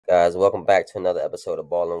Guys, welcome back to another episode of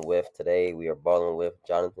Ballin' With. Today we are balling with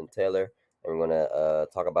Jonathan Taylor, and we're gonna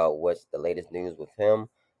talk about what's the latest news with him.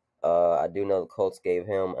 I do know the Colts gave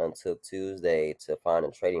him until Tuesday to find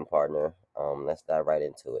a trading partner. Let's dive right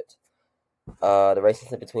into it. The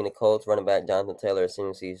relationship between the Colts running back Jonathan Taylor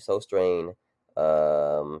seems to be so strained.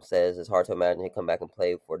 Says it's hard to imagine he'd come back and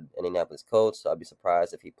play for Indianapolis Colts. So I'd be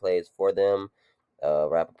surprised if he plays for them.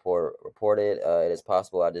 Rappaport reported it is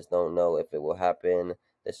possible. I just don't know if it will happen.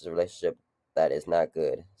 This is a relationship that is not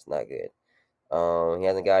good. It's not good. He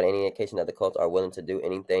hasn't got any indication that the Colts are willing to do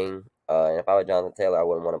anything. And if I were Jonathan Taylor, I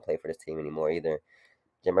wouldn't want to play for this team anymore either.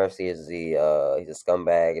 Jim Irsay is he's a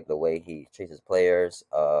scumbag the way he treats his players.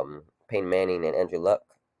 Peyton Manning and Andrew Luck,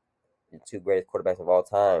 the two greatest quarterbacks of all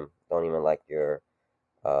time, don't even like your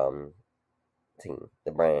um, team,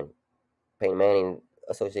 the brand. Peyton Manning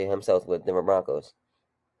associated himself with Denver Broncos.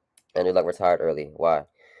 Andrew Luck retired early. Why?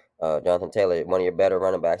 Jonathan Taylor, one of your better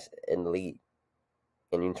running backs in the league,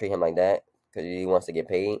 and you treat him like that because he wants to get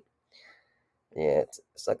paid. Yeah,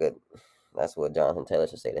 it's like a. That's what Jonathan Taylor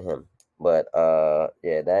should say to him. But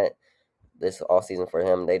yeah, that this all season for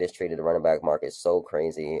him, they just treated the running back market so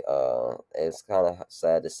crazy. It's kind of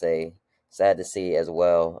sad to see as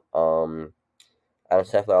well. Adam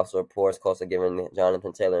Scheffler also reports Colts are giving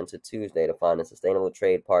Jonathan Taylor until Tuesday to find a sustainable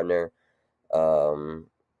trade partner.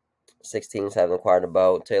 6 teams have inquired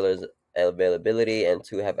about Taylor's availability, and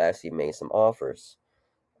 2 have actually made some offers.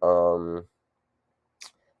 I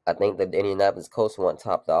think the Indianapolis Colts want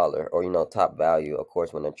top dollar or top value, of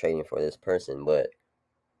course, when they're trading for this person, but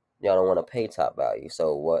y'all don't want to pay top value.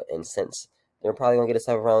 So what? And since they're probably gonna get a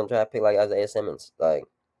 7th round draft pick like Isaiah Simmons, like,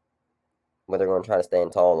 but they're gonna try to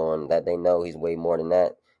stand tall on that. They know he's way more than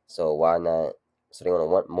that. So why not? So they're gonna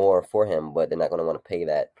want more for him, but they're not gonna want to pay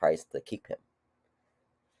that price to keep him.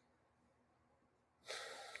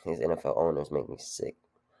 These NFL owners make me sick.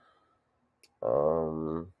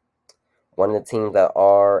 One of the teams that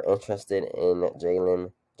are interested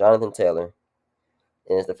in Jonathan Taylor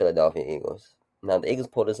is the Philadelphia Eagles. Now the Eagles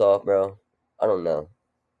pulled this off, bro. I don't know.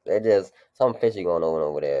 They're just something fishy going on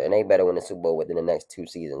over there, and they better win the Super Bowl within the next 2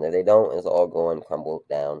 seasons. If they don't, it's all going to crumble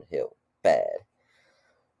downhill bad.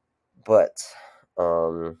 But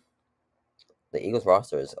the Eagles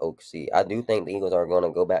roster is OC. I do think the Eagles are going to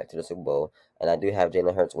go back to the Super Bowl, and I do have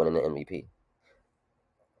Jalen Hurts winning the MVP.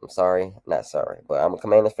 I'm sorry, not sorry, but I'm a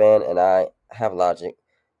Commanders fan, and I have logic.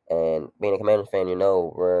 And being a Commanders fan,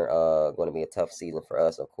 we're going to be a tough season for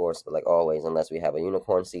us, of course, but like always, unless we have a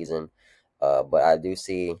unicorn season. But I do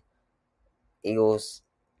see Eagles,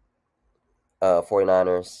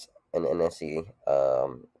 49ers, and the NFC.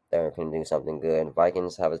 They're going to do something good.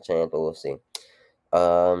 Vikings have a chance, but we'll see.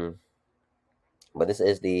 But this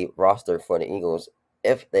is the roster for the Eagles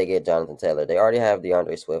if they get Jonathan Taylor. They already have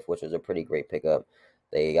DeAndre Swift, which was a pretty great pickup.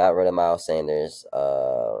 They got rid of Miles Sanders,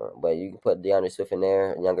 but you can put DeAndre Swift in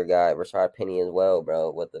there, a younger guy, Rashard Penny as well,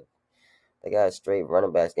 bro. They got straight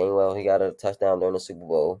running backs. Gainwell, he got a touchdown during the Super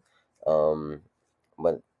Bowl.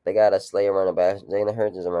 But they got a slate of running backs. Jalen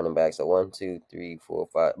Hurts is a running back, so 1, 2, 3, 4,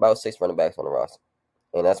 5, about 6 running backs on the roster,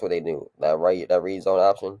 and that's what they do. That read zone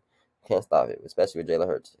option, can't stop it, especially with Jalen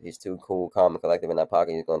Hurts. He's too cool, calm, and collective in that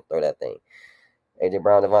pocket. He's gonna throw that thing. AJ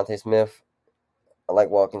Brown, Devontae Smith. I like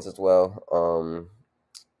Watkins as well.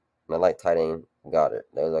 And I like tight end Goddard.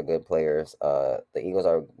 Those are good players. The Eagles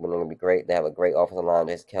are going to be great. They have a great offensive line.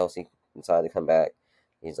 Jason Kelsey decided to come back.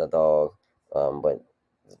 He's a dog. But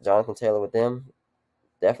Jonathan Taylor with them,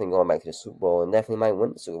 definitely going back to the Super Bowl and definitely might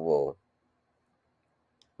win the Super Bowl.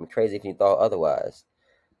 It'd be crazy if you thought otherwise.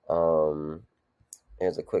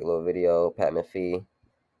 Here's a quick little video. Pat McAfee.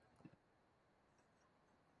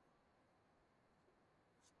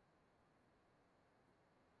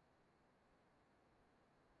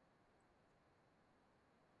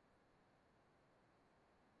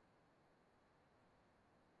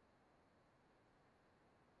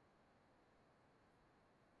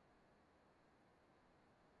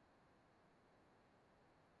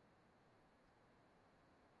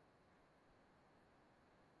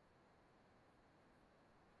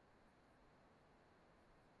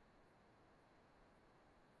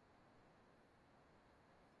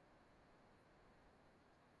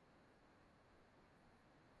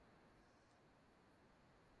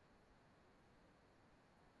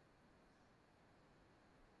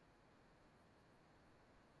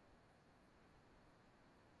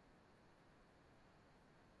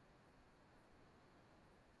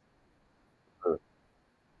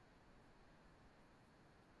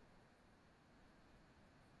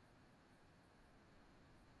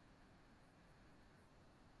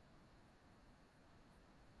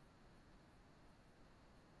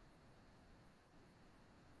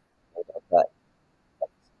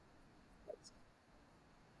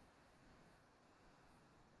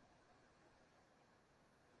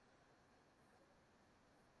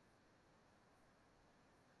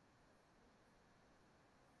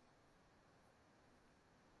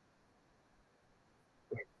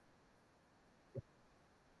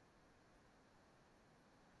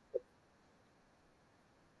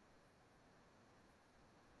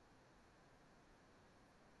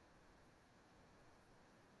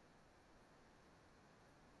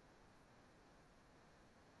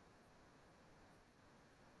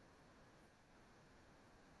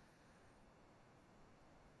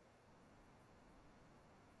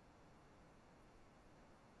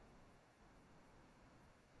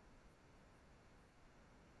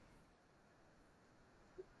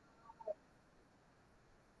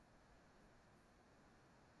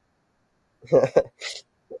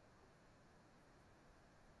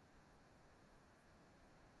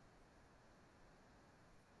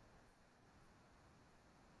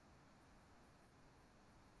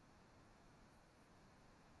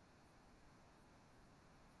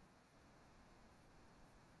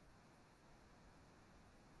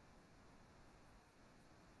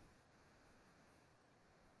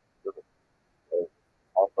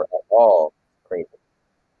 Offer at all. Crazy.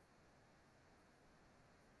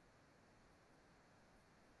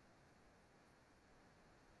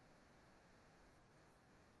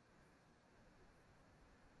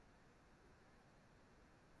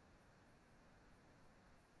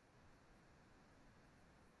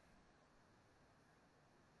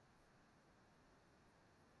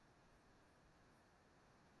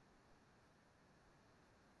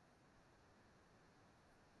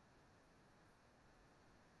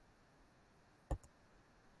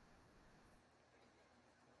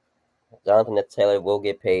 Jonathan Taylor will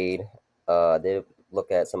get paid. I did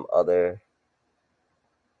look at some other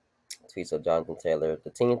tweets of Jonathan Taylor.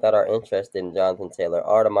 The teams that are interested in Jonathan Taylor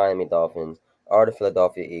are the Miami Dolphins, are the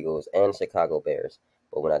Philadelphia Eagles, and Chicago Bears.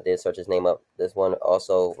 But when I did search his name up, this one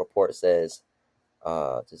also report says,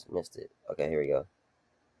 just missed it. Okay, here we go.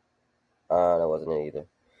 That wasn't it either.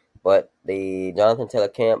 But the Jonathan Taylor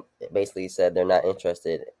camp basically said they're not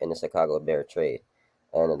interested in the Chicago Bear trade.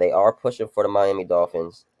 And they are pushing for the Miami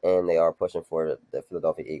Dolphins, and they are pushing for the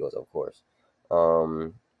Philadelphia Eagles, of course.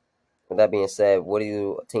 Um, with that being said, what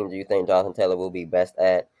team do you think Jonathan Taylor will be best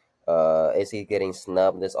at? Is he getting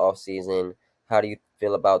snubbed this offseason? How do you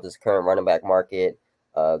feel about this current running back market?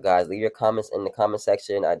 Guys, leave your comments in the comment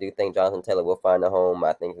section. I do think Jonathan Taylor will find a home.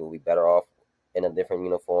 I think he will be better off in a different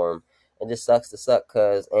uniform. It just sucks to suck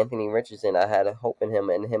because Anthony Richardson, I had a hope in him,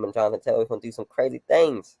 and him and Jonathan Taylor were going to do some crazy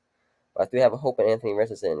things. But I do have a hope in Anthony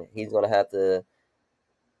Richardson. He's going to have to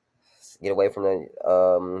get away from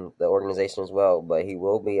the organization as well, but he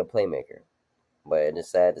will be a playmaker. But it's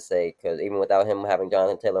just sad to say because even without him having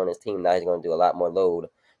Jonathan Taylor on his team, now he's going to do a lot more load.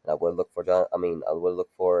 And I would look for I would look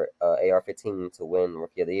for AR-15 to win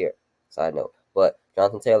Rookie of the Year. Side note, but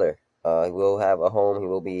Jonathan Taylor, he will have a home. He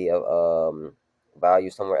will be a value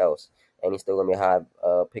somewhere else, and he's still going to be a high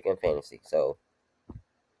pick in fantasy. So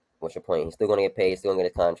what's your point? He's still going to get paid. Still going to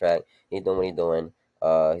get a contract. He's doing what he's doing.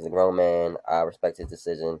 He's a grown man. I respect his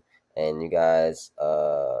decision. And you guys,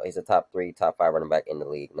 he's a top 3, top 5 running back in the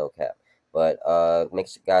league. No cap. But make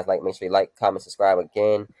sure you like, comment, subscribe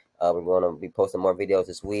again. We're going to be posting more videos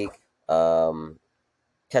this week.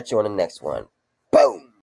 Catch you on the next one. Boom.